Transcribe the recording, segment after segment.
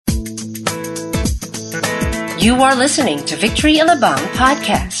You are listening to Victory Alabang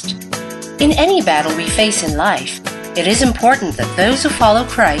podcast. In any battle we face in life, it is important that those who follow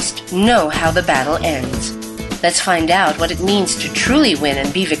Christ know how the battle ends. Let's find out what it means to truly win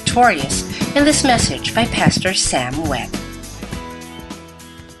and be victorious in this message by Pastor Sam Webb.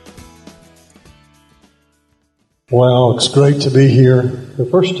 Well, it's great to be here. The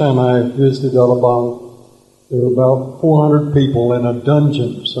first time I visited Alabang, there were about 400 people in a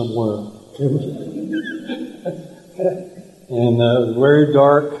dungeon somewhere. And it was very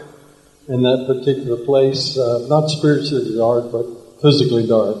dark in that particular place. Not spiritually dark, but physically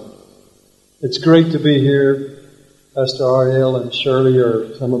dark. It's great to be here. Pastor Ariel and Shirley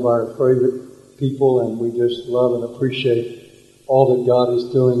are some of our favorite people, and we just love and appreciate all that God is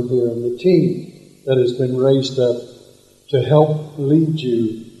doing here, and the team that has been raised up to help lead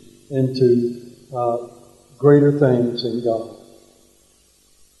you into greater things in God.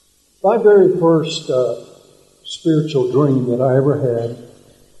 My very first spiritual dream that I ever had,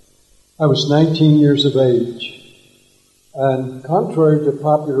 I was 19 years of age. And contrary to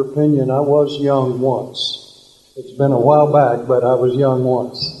popular opinion, I was young once. It's been a while back, but I was young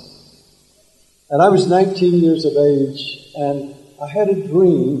once. And I was 19 years of age, and I had a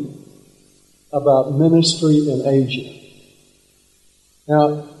dream about ministry in Asia.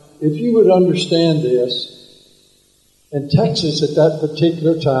 Now, if you would understand this, in Texas at that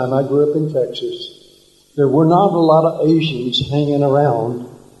particular time, I grew up in Texas, there were not a lot of Asians hanging around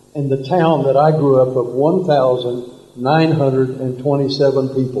in the town that I grew up of 1,927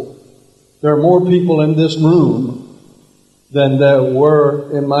 people. There are more people in this room than there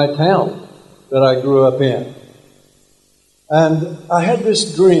were in my town that I grew up in. And I had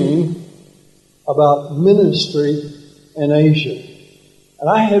this dream about ministry in Asia. And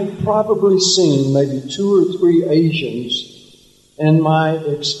I had probably seen maybe 2 or 3 Asians in my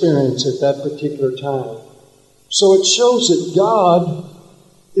experience at that particular time. So it shows that God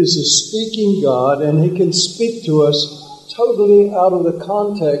is a speaking God, and He can speak to us totally out of the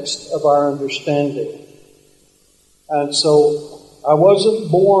context of our understanding. And so I wasn't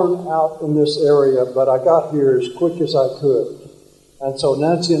born out in this area, but I got here as quick as I could. And so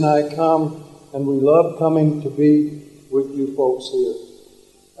Nancy and I come, and we love coming to be with you folks here.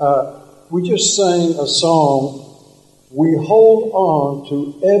 We just sang a song, "We hold on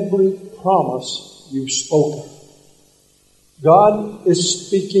to every promise you've spoken." God is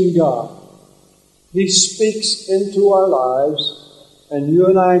speaking God. He speaks into our lives, and you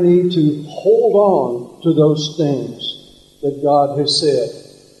and I need to hold on to those things that God has said.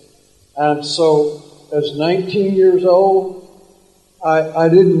 And so, as 19 years old, I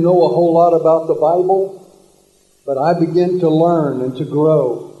didn't know a whole lot about the Bible, but I began to learn and to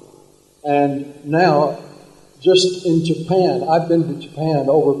grow. And now, just in Japan, I've been to Japan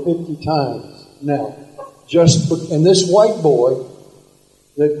over 50 times now. And this white boy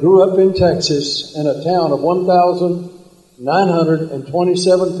that grew up in Texas in a town of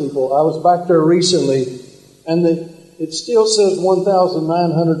 1,927 people, I was back there recently, and it still says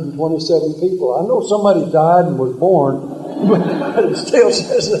 1,927 people. I know somebody died and was born, but it still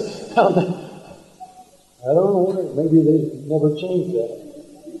says that. I don't know, maybe they never changed that.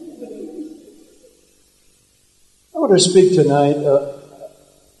 I want to speak tonight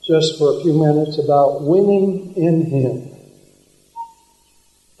just for a few minutes about winning in Him.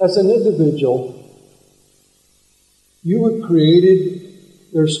 As an individual, you were created,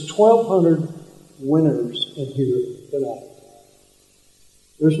 there's 1,200 winners in here tonight.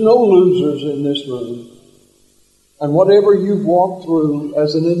 There's no losers in this room. And whatever you've walked through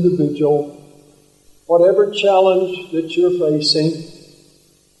as an individual, whatever challenge that you're facing,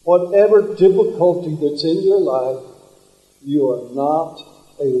 whatever difficulty that's in your life, you are not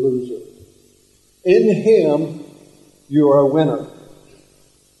a loser. In Him, you are a winner.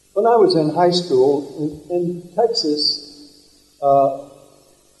 When I was in high school in Texas,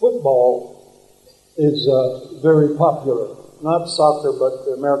 football is very popular. Not soccer, but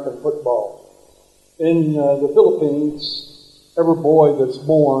American football. In the Philippines, every boy that's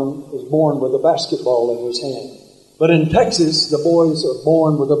born is born with a basketball in his hand. But in Texas, the boys are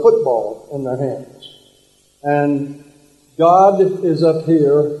born with a football in their hands. And God is up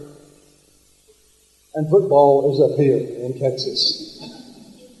here, and football is up here in Texas.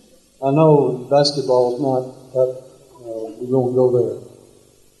 I know basketball is not up, we won't go there.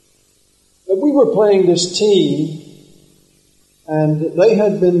 But we were playing this team, and they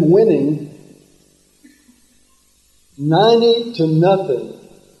had been winning 90-0.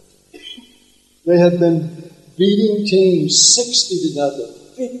 They had been beating teams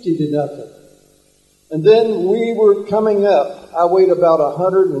 60-0, 50-0. And then we were coming up I weighed about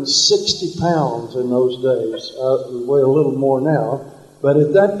 160 pounds in those days. I weigh a little more now. But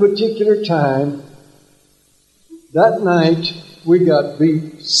at that particular time, that night, we got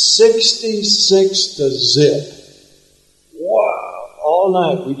beat 66-0. Wow! All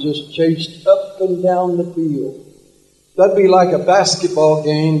night we just chased up and down the field. That'd be like a basketball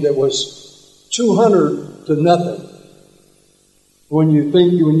game that was 200-0. When you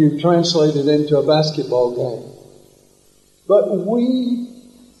translate it into a basketball game. But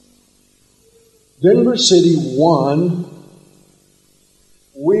Denver City won.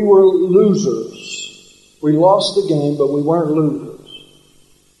 We were losers. We lost the game, but we weren't losers.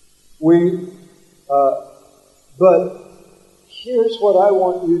 But here's what I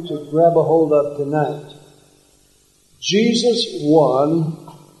want you to grab a hold of tonight. Jesus won,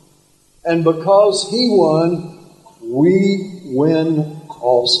 and because He won, we win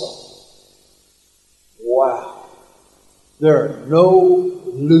also. Wow. There are no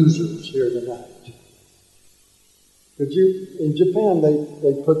losers here tonight. In Japan,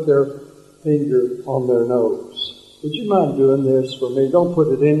 they put their finger on their nose. Would you mind doing this for me? Don't put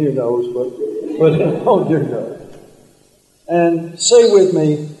it in your nose, but put it on your nose. And say with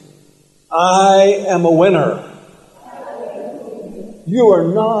me, I am a winner. You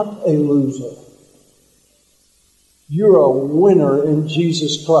are not a loser. You're a winner in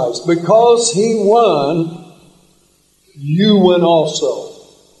Jesus Christ. Because He won, you win also.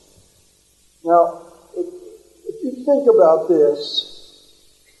 Now, if you think about this,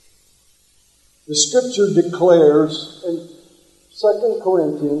 the Scripture declares in 2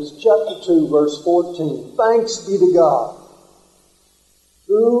 Corinthians chapter 2, verse 14, thanks be to God,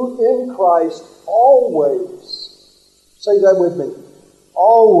 who in Christ always, say that with me,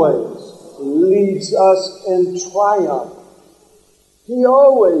 always leads us in triumph. He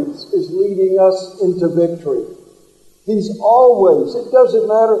always is leading us into victory. He's always, it doesn't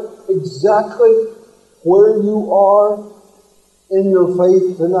matter exactly where you are in your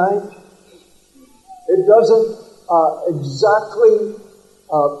faith tonight. It doesn't exactly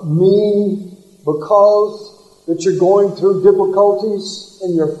mean because that you're going through difficulties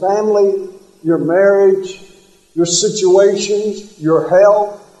in your family, your marriage, your situations, your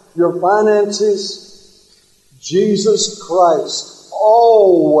health, your finances. Jesus Christ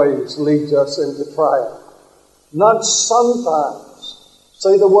always leads us into triumph. Not sometimes.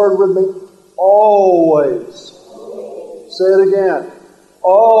 Say the word with me. Always. Say it again.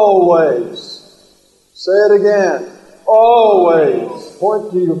 Always. Say it again. Always.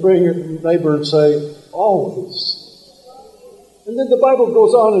 Point to your neighbor and say, always. And then the Bible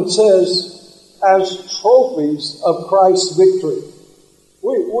goes on and says, as trophies of Christ's victory.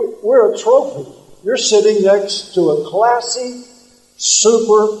 We're a trophy. You're sitting next to a classy,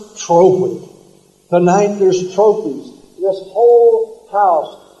 super trophy. Tonight there's trophies. This whole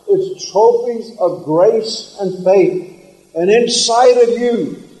house is trophies of grace and faith. And inside of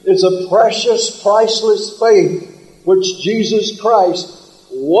you is a precious, priceless faith which Jesus Christ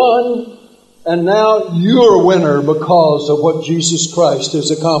won, and now you're a winner because of what Jesus Christ has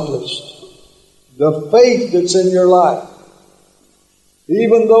accomplished. The faith that's in your life,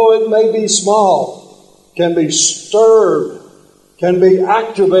 even though it may be small, can be stirred, can be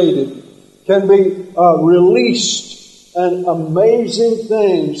activated, can be released, and amazing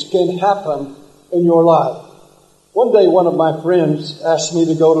things can happen in your life. One day, one of my friends asked me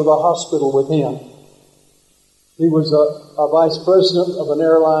to go to the hospital with him. He was a vice president of an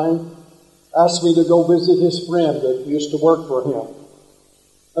airline, asked me to go visit his friend that used to work for him.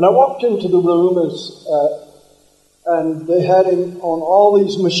 And I walked into the room and they had him on all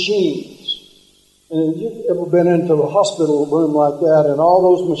these machines. And you've ever been into a hospital room like that and all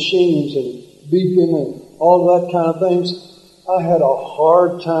those machines and beeping and all that kind of things? I had a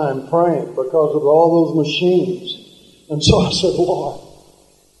hard time praying because of all those machines. And so I said, Lord,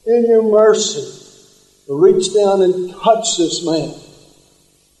 in your mercy, reach down and touch this man.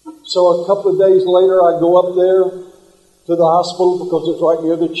 So a couple of days later, I go up there to the hospital because it's right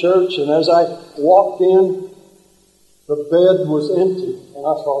near the church. And as I walked in, the bed was empty. And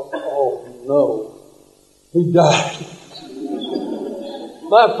I thought, oh no, he died.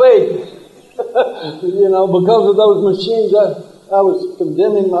 My faith, because of those machines, I was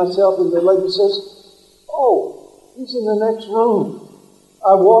condemning myself. And the lady says, oh, he's in the next room.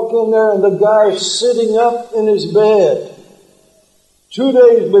 I walk in there and the guy is sitting up in his bed. 2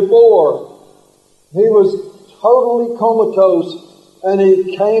 days before, he was totally comatose and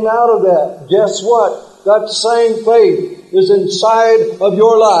he came out of that. Guess what? That same faith is inside of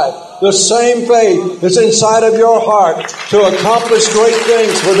your life. The same faith is inside of your heart to accomplish great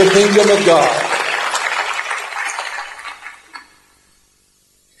things for the kingdom of God.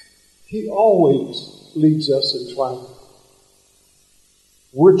 He always leads us in triumph.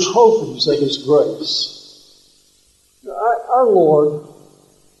 We're trophies of His grace. Our Lord,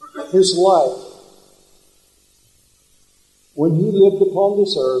 His life, when He lived upon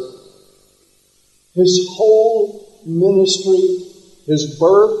this earth, His whole ministry, His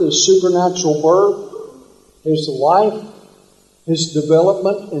birth, His supernatural birth, His life, His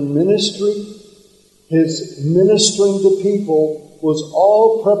development in ministry, His ministering to people was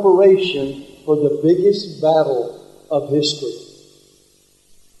all preparation for the biggest battle of history.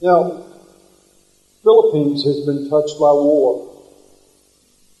 Now, Philippines has been touched by war.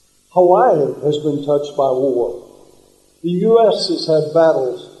 Hawaii has been touched by war. The U.S. has had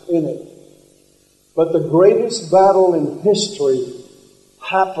battles in it. But the greatest battle in history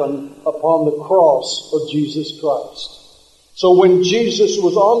happened upon the cross of Jesus Christ. So when Jesus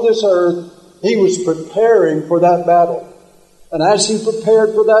was on this earth, He was preparing for that battle. And as He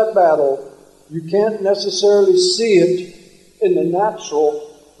prepared for that battle, you can't necessarily see it in the natural,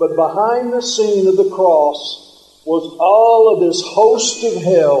 but behind the scene of the cross was all of this host of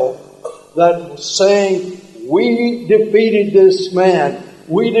hell that was saying, we defeated this man.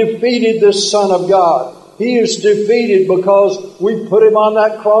 We defeated this Son of God. He is defeated because we put Him on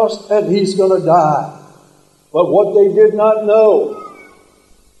that cross and He's going to die. But what they did not know,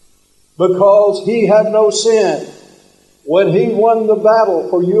 because He had no sin, when He won the battle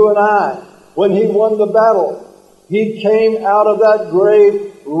for you and I, when He won the battle, He came out of that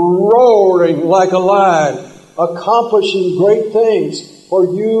grave roaring like a lion, accomplishing great things for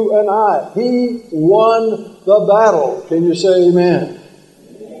you and I. He won the battle. Can you say amen?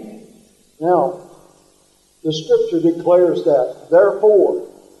 Now, the Scripture declares that, therefore,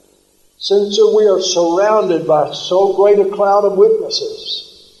 since we are surrounded by so great a cloud of witnesses,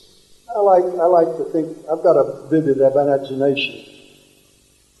 I like to think, I've got a vivid imagination.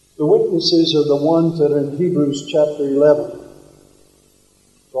 The witnesses are the ones that are in Hebrews chapter 11.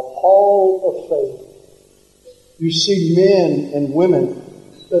 The hall of faith. You see men and women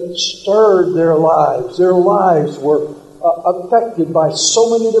that stirred their lives. Their lives were affected by so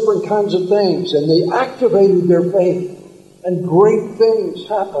many different kinds of things, and they activated their faith, and great things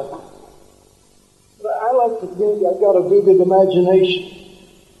happened. But I like to think, I've got a vivid imagination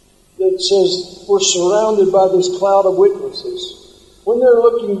that says we're surrounded by this cloud of witnesses. When they're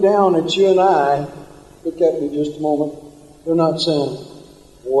looking down at you and I, look at me just a moment, they're not saying,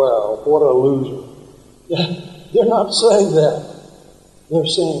 well, what a loser. They're not saying that. They're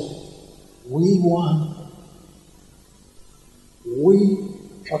saying, we won. We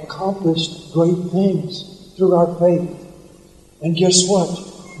accomplished great things through our faith. And guess what?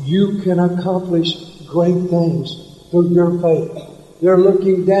 You can accomplish great things through your faith. They're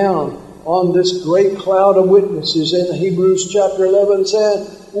looking down on this great cloud of witnesses in Hebrews chapter 11 saying,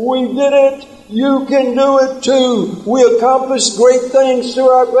 we did it. You can do it too. We accomplished great things through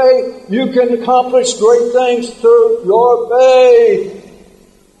our faith. You can accomplish great things through your faith.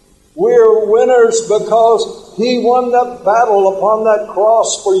 We're winners because He won that battle upon that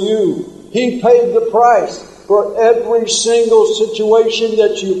cross for you. He paid the price for every single situation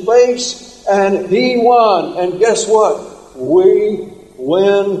that you face, and He won. And guess what? We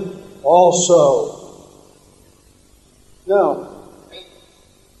win also. Now,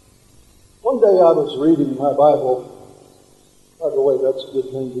 one day I was reading my Bible. By the way, that's a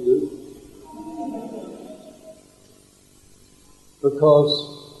good thing to do.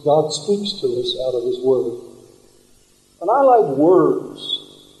 Because God speaks to us out of His Word. And I like words.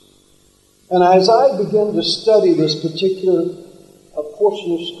 And as I began to study this particular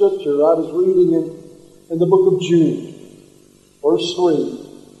portion of Scripture, I was reading in the book of Jude, verse 3.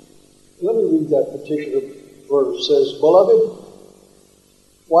 Let me read that particular verse. It says, Beloved,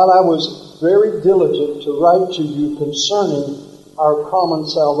 while I was very diligent to write to you concerning our common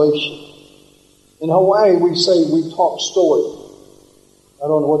salvation. In Hawaii, we say we talk story. I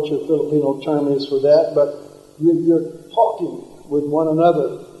don't know what your Filipino term is for that, but you're talking with one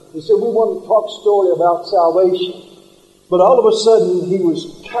another. He said, we want to talk story about salvation. But all of a sudden, he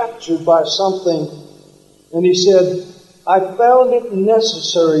was captured by something, and he said, I found it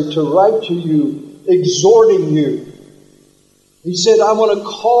necessary to write to you, exhorting you. He said, I want to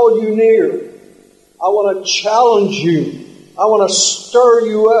call you near. I want to challenge you. I want to stir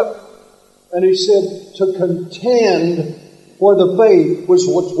you up. And he said, to contend for the faith which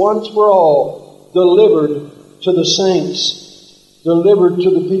was once for all delivered to the saints, delivered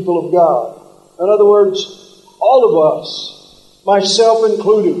to the people of God. In other words, all of us, myself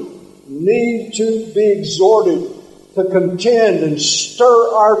included, need to be exhorted to contend and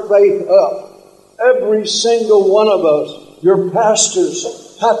stir our faith up. Every single one of us, your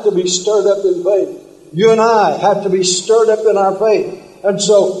pastors have to be stirred up in faith. You and I have to be stirred up in our faith. And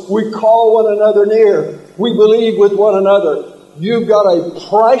so we call one another near. We believe with one another. You've got a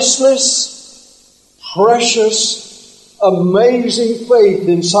priceless, precious, amazing faith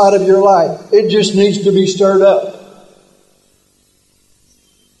inside of your life. It just needs to be stirred up.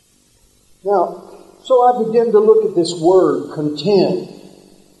 Now, so I began to look at this word, contend.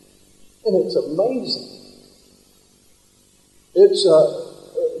 And it's amazing. It's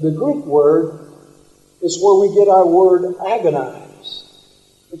the Greek word is where we get our word agonize.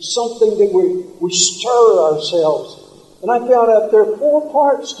 It's something that we stir ourselves. And I found out there are 4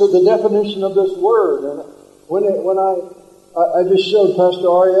 parts to the definition of this word. And when I just showed Pastor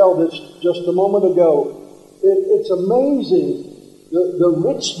Ariel this just a moment ago, it's amazing the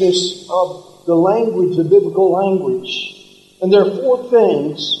richness of the language, the biblical language. And there are 4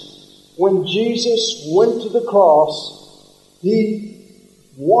 things. When Jesus went to the cross, He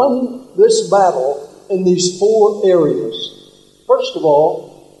won this battle in these 4 areas. First of all,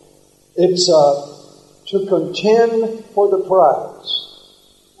 it's to contend for the prize.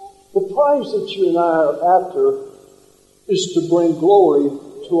 The prize that you and I are after is to bring glory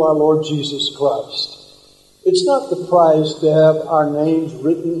to our Lord Jesus Christ. It's not the prize to have our names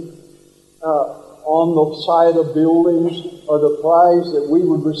written on the side of buildings or the prize that we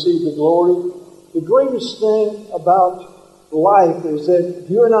would receive the glory. The greatest thing about life is that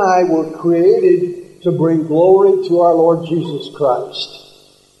you and I were created to bring glory to our Lord Jesus Christ.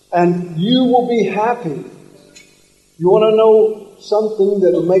 And you will be happy. You want to know something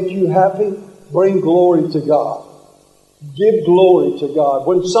that will make you happy? Bring glory to God. Give glory to God.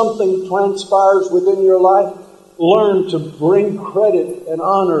 When something transpires within your life, learn to bring credit and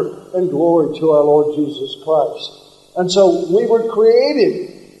honor and glory to our Lord Jesus Christ. And so we were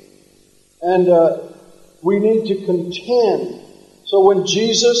created, and we need to contend. So when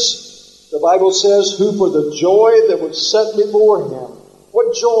Jesus, the Bible says, who for the joy that was set before Him,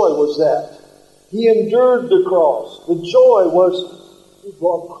 what joy was that? He endured the cross. The joy was He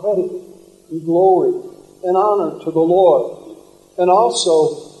brought credit and glory and honor to the Lord. And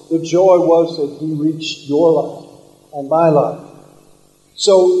also the joy was that He reached your life and my life.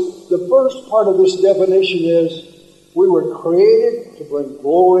 So the first part of this definition is we were created to bring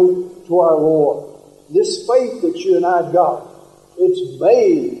glory to our Lord. This faith that you and I got, it's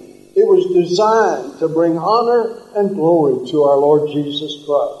made. It was designed to bring honor and glory to our Lord Jesus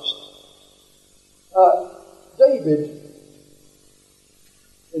Christ. David,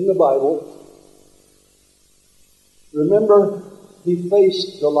 in the Bible, remember, he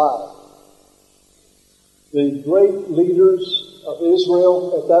faced Goliath. The great leaders of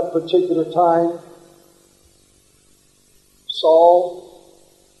Israel at that particular time, Saul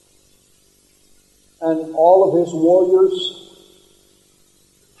and all of his warriors,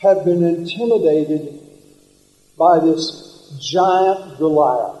 had been intimidated by this giant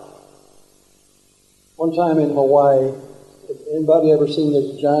Goliath. One time in Hawaii, anybody ever seen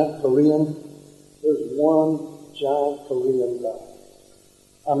this giant Korean? There's one giant Korean guy.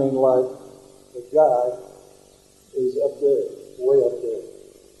 I mean, like, the guy is up there, way up there.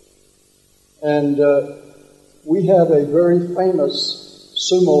 And we have a very famous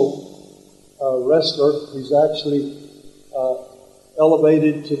sumo wrestler. He's actually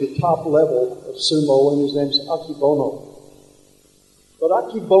elevated to the top level of sumo, and his name's Akebono. But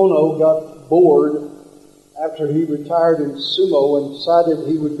Akebono got bored after he retired in sumo and decided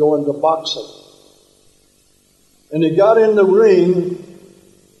he would go into boxing. And he got in the ring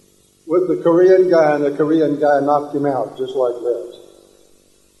with the Korean guy, and the Korean guy knocked him out just like that.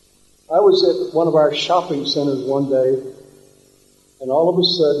 I was at one of our shopping centers one day, and all of a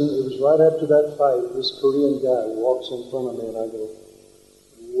sudden, it was right after that fight, this Korean guy walks in front of me, and I go,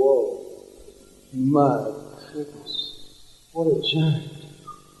 whoa, my goodness, what a giant.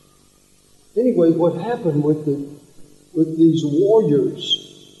 Anyway, what happened with these warriors,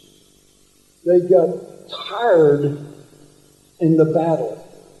 they got tired in the battle.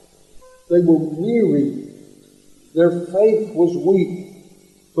 They were weary. Their faith was weak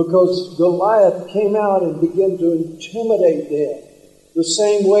because Goliath came out and began to intimidate them. The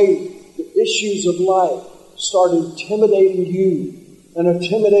same way the issues of life start intimidating you and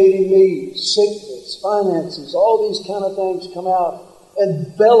intimidating me, sickness, finances, all these kind of things come out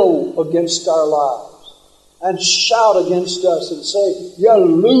and bellow against our lives and shout against us and say, "You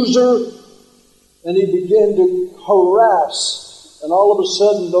loser!" And he began to harass, and all of a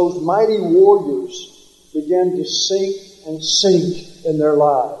sudden those mighty warriors began to sink and sink in their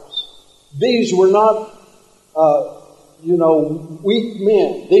lives. These were not, weak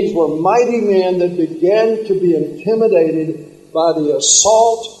men. These were mighty men that began to be intimidated by the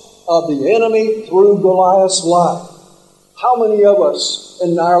assault of the enemy through Goliath's life. How many of us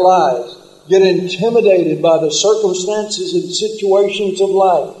in our lives get intimidated by the circumstances and situations of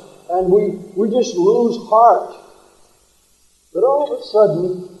life, and we just lose heart? But all of a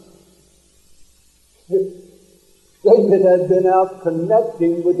sudden, David had been out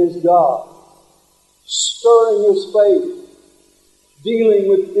connecting with his God, stirring his faith, dealing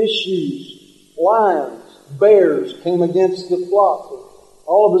with issues. Lions, bears came against the flock.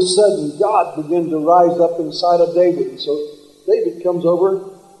 All of a sudden, God began to rise up inside of David. So David comes over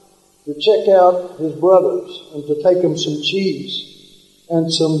to check out his brothers and to take them some cheese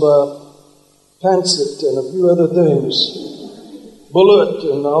and some pancit and a few other things. Bullet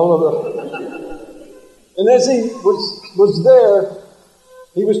and all of the... And as he was there,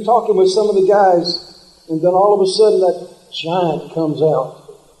 he was talking with some of the guys, and then all of a sudden that giant comes out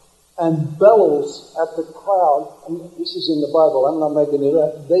and bellows at the crowd. I mean, this is in the Bible. I'm not making it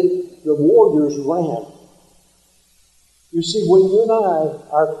up. The warriors ran. You see, when you and I,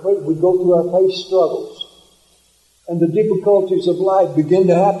 we go through our faith struggles, and the difficulties of life begin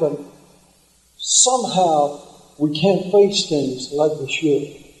to happen, somehow we can't face things like we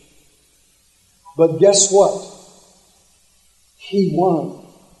should. But guess what? He won.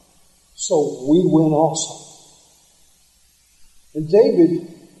 So we win also. And David,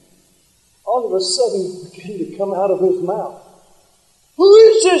 all of a sudden, began to come out of his mouth. Who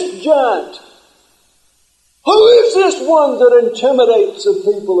is this giant? Who is this one that intimidates the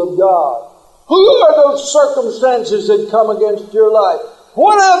people of God? Who are those circumstances that come against your life?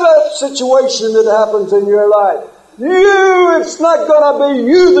 Whatever that situation that happens in your life, it's not going to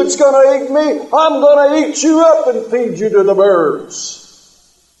be you that's going to eat me. I'm going to eat you up and feed you to the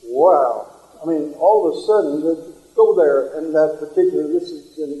birds. Wow. I mean, all of a sudden, go there in that particular, this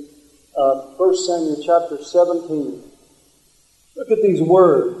is in 1 Samuel chapter 17. Look at these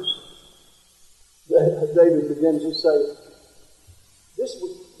words. David begins to say, this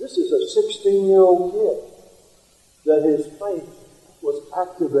is a 16-year-old kid that his faith was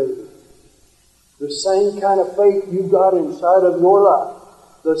activated. The same kind of faith you got inside of your life,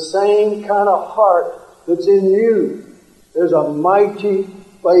 the same kind of heart that's in you. There's a mighty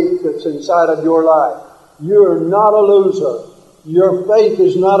faith that's inside of your life. You're not a loser. Your faith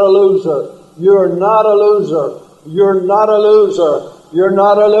is not a loser. You're not a loser. You're not a loser. You're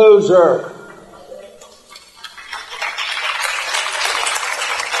not a loser.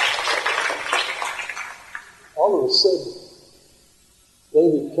 All of a sudden,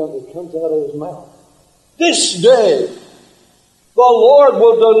 David comes out of his mouth. This day, the Lord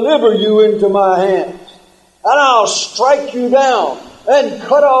will deliver you into my hands, and I'll strike you down and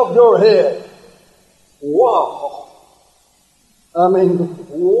cut off your head. Wow. I mean,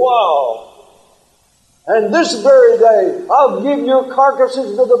 wow. And this very day, I'll give your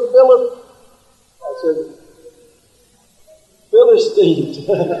carcasses to the Philistines.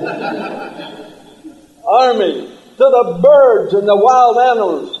 Army, to the birds and the wild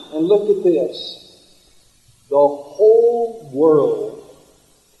animals. And look at this. The whole world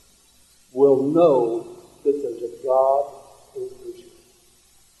will know that there's a God in Israel.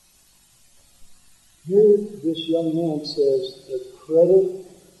 Here, this young man says the credit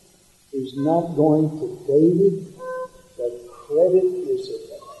is not going to David. The credit is that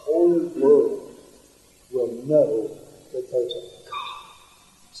the whole world will know that there's a God.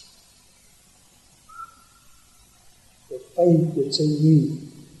 The faith that's in you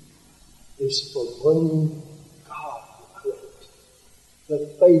is for bringing God the credit. The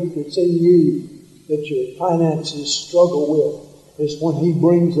faith that's in you that your finances struggle with is when He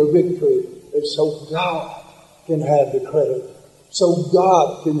brings a victory. It's so God can have the credit. So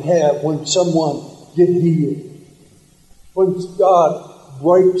God can have when someone gets healed. When God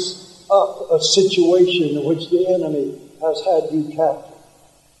breaks up a situation in which the enemy has had you captive.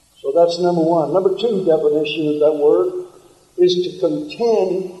 So that's number one. Number two definition of that word is to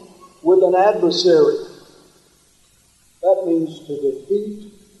contend with an adversary. That means to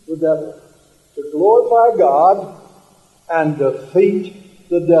defeat the devil. To glorify God and defeat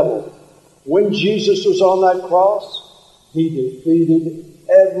the devil. When Jesus was on that cross, He defeated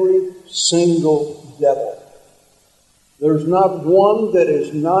every single devil. There's not one that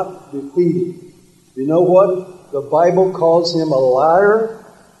is not defeated. You know what? The Bible calls Him a liar,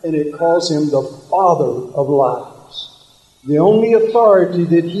 and it calls Him the father of lies. The only authority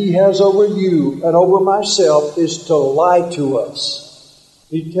that He has over you and over myself is to lie to us.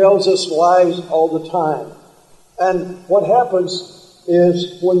 He tells us lies all the time. And what happens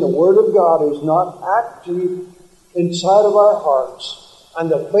is when the Word of God is not active inside of our hearts,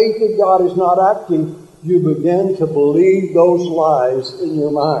 and the faith of God is not active, you begin to believe those lies in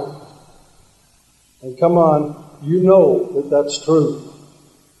your mind. And come on, you know that that's true.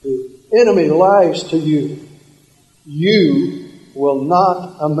 The enemy lies to you. You will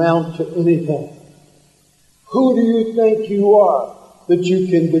not amount to anything. Who do you think you are that you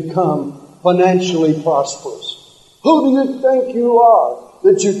can become financially prosperous? Who do you think you are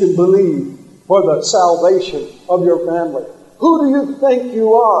that you can believe for the salvation of your family? Who do you think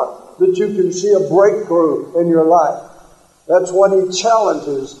you are that you can see a breakthrough in your life? That's when he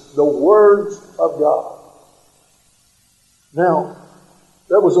challenges the words of God. Now,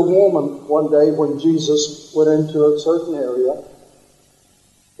 there was a woman one day when Jesus went into a certain area.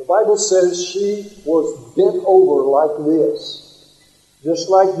 The Bible says she was bent over like this, just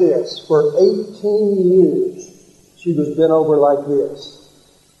like this. For 18 years, she was bent over like this.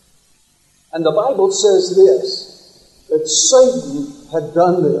 And the Bible says this, that Satan had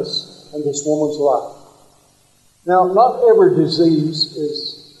done this in this woman's life. Now, not every disease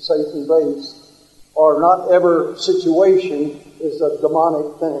is Satan-based, or not every situation is a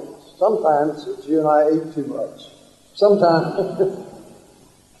demonic thing. Sometimes it's you and I ate too much. Sometimes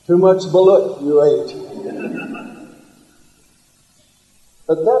too much balut you ate.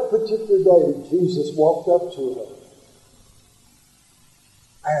 But that particular day, Jesus walked up to her.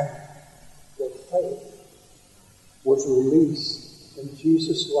 And the faith was released in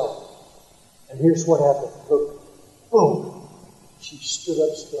Jesus' life. And here's what happened. Boom! She stood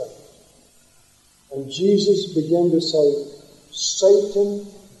up straight. And Jesus began to say, Satan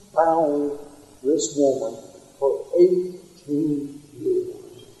bound this woman for 18 years.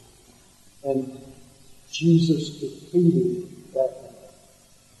 And Jesus defeated that man.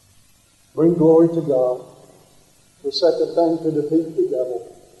 Bring glory to God. The second thing, to defeat the devil.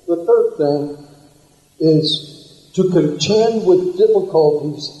 The third thing is to contend with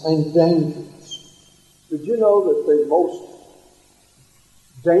difficulties and dangers. Did you know that the most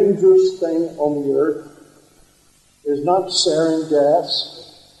dangerous thing on the earth is not sarin gas,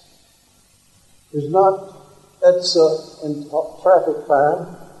 is not ETSA and traffic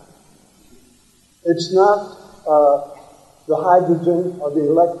fine, it's not the hydrogen or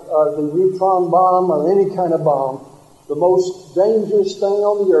the neutron bomb or any kind of bomb. The most dangerous thing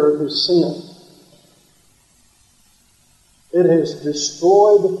on the earth is sin. It has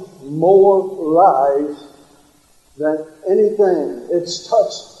destroyed more lives than anything. It's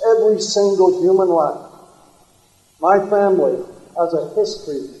touched every single human life. My family has a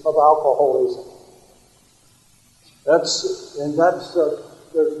history of alcoholism.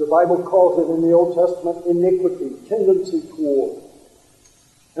 The Bible calls it in the Old Testament iniquity, tendency toward.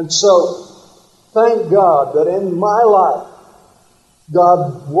 And so, thank God that in my life,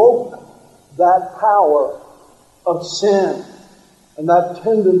 God broke that power of sin and that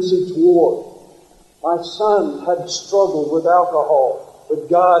tendency toward. My son had struggled with alcohol, but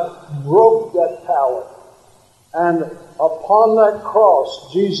God broke that power. And upon that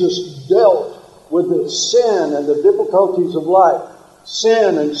cross, Jesus dealt with the sin and the difficulties of life.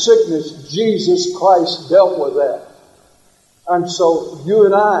 Sin and sickness, Jesus Christ dealt with that. And so you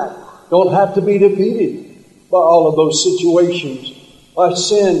and I don't have to be defeated by all of those situations. By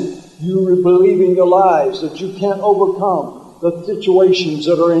sin, you believing the lies that you can't overcome the situations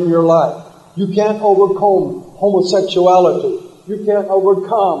that are in your life. You can't overcome homosexuality. You can't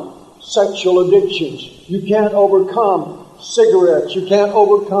overcome sexual addictions. You can't overcome cigarettes. You can't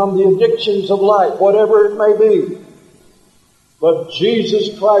overcome the addictions of life, whatever it may be. But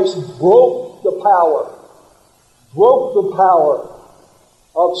Jesus Christ broke the power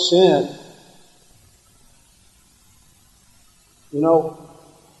of sin. You know,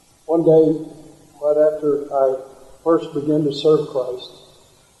 one day, right after I first began to serve Christ,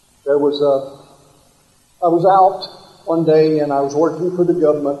 I was out one day and I was working for the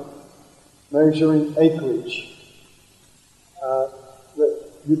government, measuring acreage.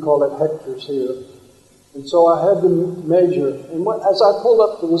 You call it hectares here. And so I had to measure. And as I pulled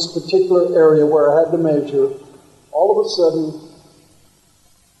up to this particular area where I had to measure, all of a sudden,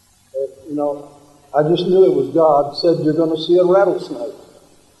 I just knew it was God said, you're going to see a rattlesnake.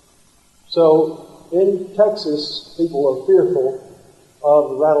 So in Texas, people are fearful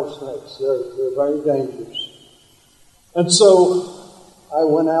of rattlesnakes. They're very dangerous. And so I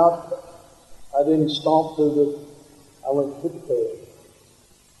went out. I didn't stomp I went tiptoe.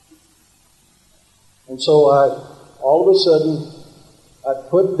 And so all of a sudden, I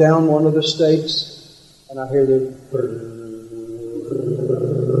put down one of the stakes, and I hear the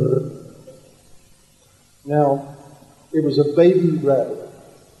Now, it was a baby rattler.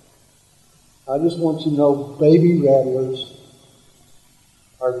 I just want you to know, baby rattlers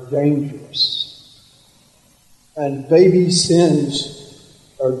are dangerous. And baby sins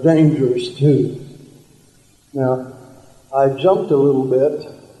are dangerous too. Now, I jumped a little bit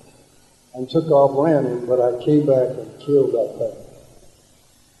and took off running, but I came back and killed that thing.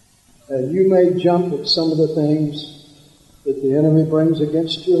 And you may jump at some of the things that the enemy brings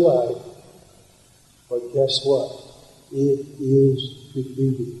against your life, but guess what? It is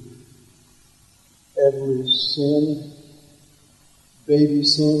defeated. Every sin, baby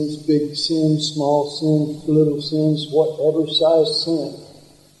sins, big sins, small sins, little sins, whatever size sin,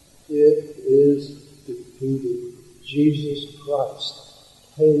 it is defeated. Jesus Christ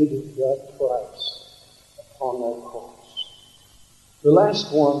paid that price upon that cross. The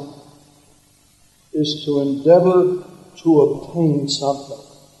last one is to endeavor to obtain something.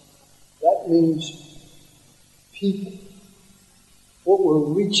 That means people. What we're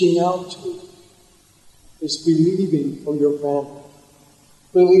reaching out to is believing for your family,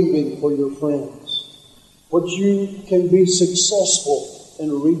 believing for your friends. What you can be successful in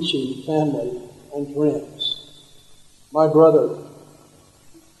reaching family and friends. My brother,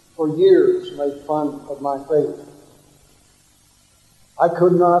 for years, made fun of my faith. I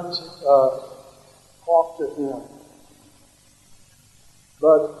could not talk to him,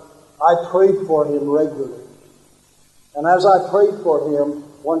 but I prayed for him regularly. And as I prayed for him,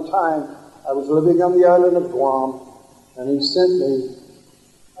 one time I was living on the island of Guam, and he sent me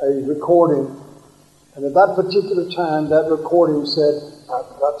a recording. And at that particular time, that recording said,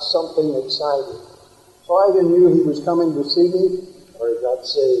 "I've got something exciting." So I either knew he was coming to see me, or he got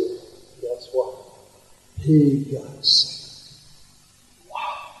saved. Guess what? He got saved.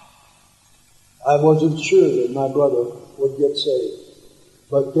 Wow. I wasn't sure that my brother would get saved.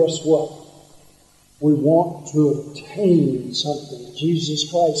 But guess what? We want to obtain something. Jesus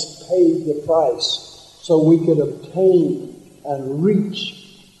Christ paid the price so we could obtain and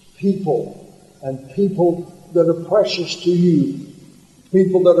reach people, and people that are precious to you,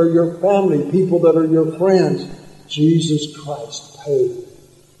 people that are your family, people that are your friends. Jesus Christ paid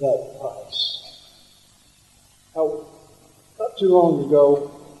that price. Now, not too long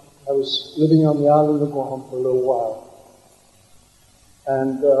ago, I was living on the island of Guam for a little while.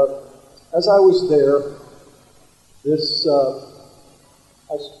 And as I was there,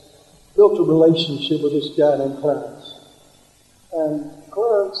 I built a relationship with this guy named Clarence. And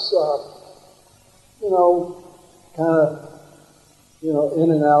Clarence, in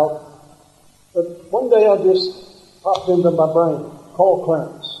and out. But one day I just popped into my brain, call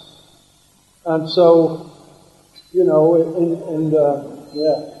Clarence. And so, in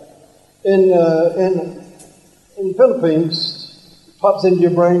Philippines, pops into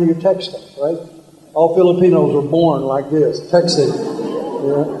your brain, you text them, right? All Filipinos are born like this, texting.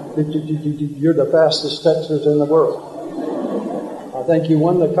 You're the fastest texters in the world. I think you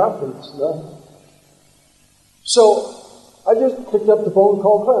won the conference, though. So I just picked up the phone and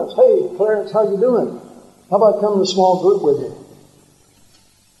called Clarence. "Hey, Clarence, how you doing? How about coming to a small group with me?"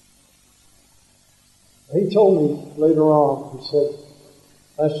 He told me later on, he said,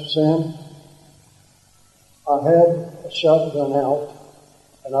 "Pastor Sam, I had a shotgun out,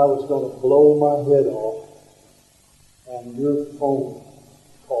 and I was going to blow my head off, and your phone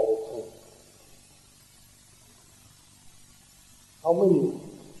called in." How many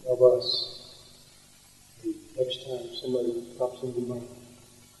of us, next time somebody pops into my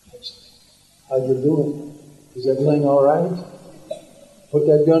text, "How you doing? Is everything all right? Put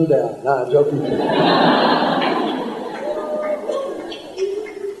that gun down." Nah, I'm joking.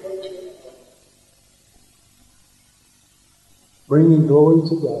 Bringing glory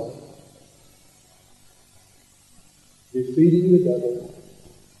to God, defeating the devil,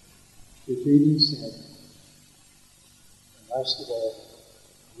 defeating sin, and last of all,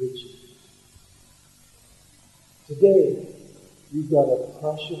 reaching. Today, you've got a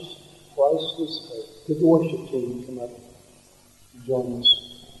precious, priceless faith. Could the worship team come up and join us?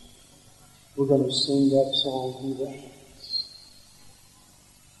 We're going to sing that song, "He Reigns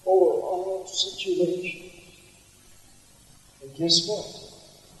over all situations." And guess what?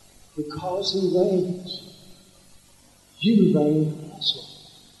 Because He reigns, you reign also.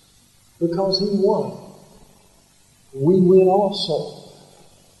 Because He won, we win also.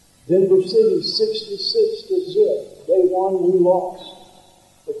 Denver City, 66-0. They won, we lost.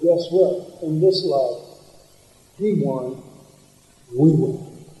 But guess what? In this life, He won, we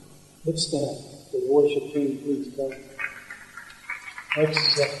win. Let's stand. The worship team, please come. Let's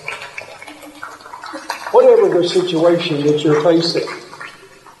whatever the situation that you're facing,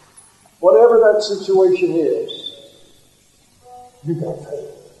 whatever that situation is, you got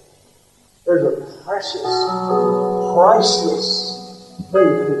faith. There's a precious, priceless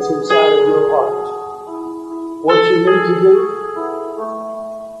faith that's inside of your heart. What you need to do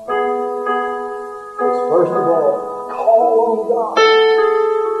is, first of all, call on God.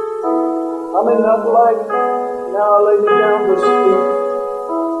 I mean, I'm like, now I lay me down to sleep.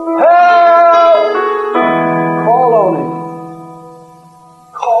 Help! Call on Him.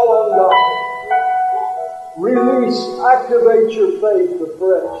 Call on God. Release, activate your faith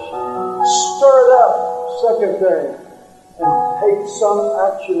afresh. Stir it up, second thing, and take some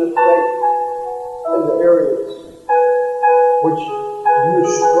action of faith in the areas which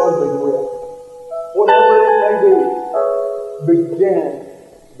you're struggling with. Whatever it may be, begin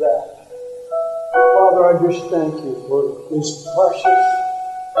that. Father, I just thank you for this precious,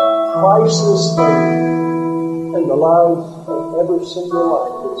 priceless thing in the lives of every single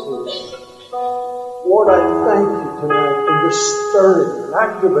life that's here. Lord, I thank you tonight for just stirring and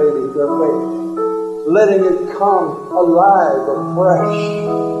activating their faith, letting it come alive afresh.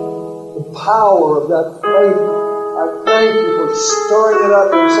 The power of that faith, I thank you for stirring it up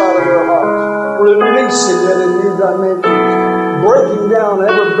inside of their hearts, releasing it in new dimensions, breaking down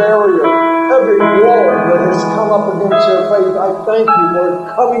every barrier, every wall that has come up against their faith. I thank you for it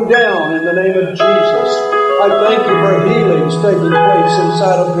coming down in the name of Jesus. I thank you for healings taking place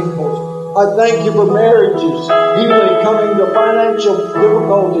inside of people. I thank you for marriages, healing coming to financial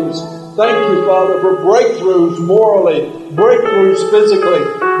difficulties. Thank you, Father, for breakthroughs morally, breakthroughs physically,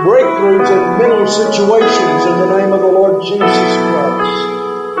 breakthroughs in mental situations in the name of the Lord Jesus Christ.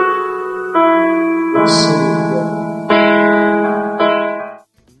 Let's sing together.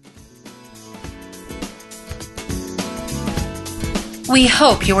 We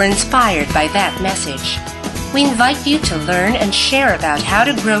hope you were inspired by that message. We invite you to learn and share about how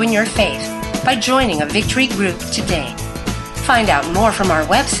to grow in your faith by joining a Victory group today. Find out more from our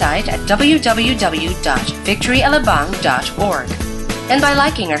website at www.victoryalabang.org and by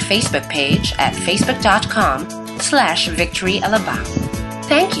liking our Facebook page at facebook.com/victoryalabang.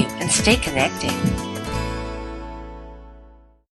 Thank you and stay connected.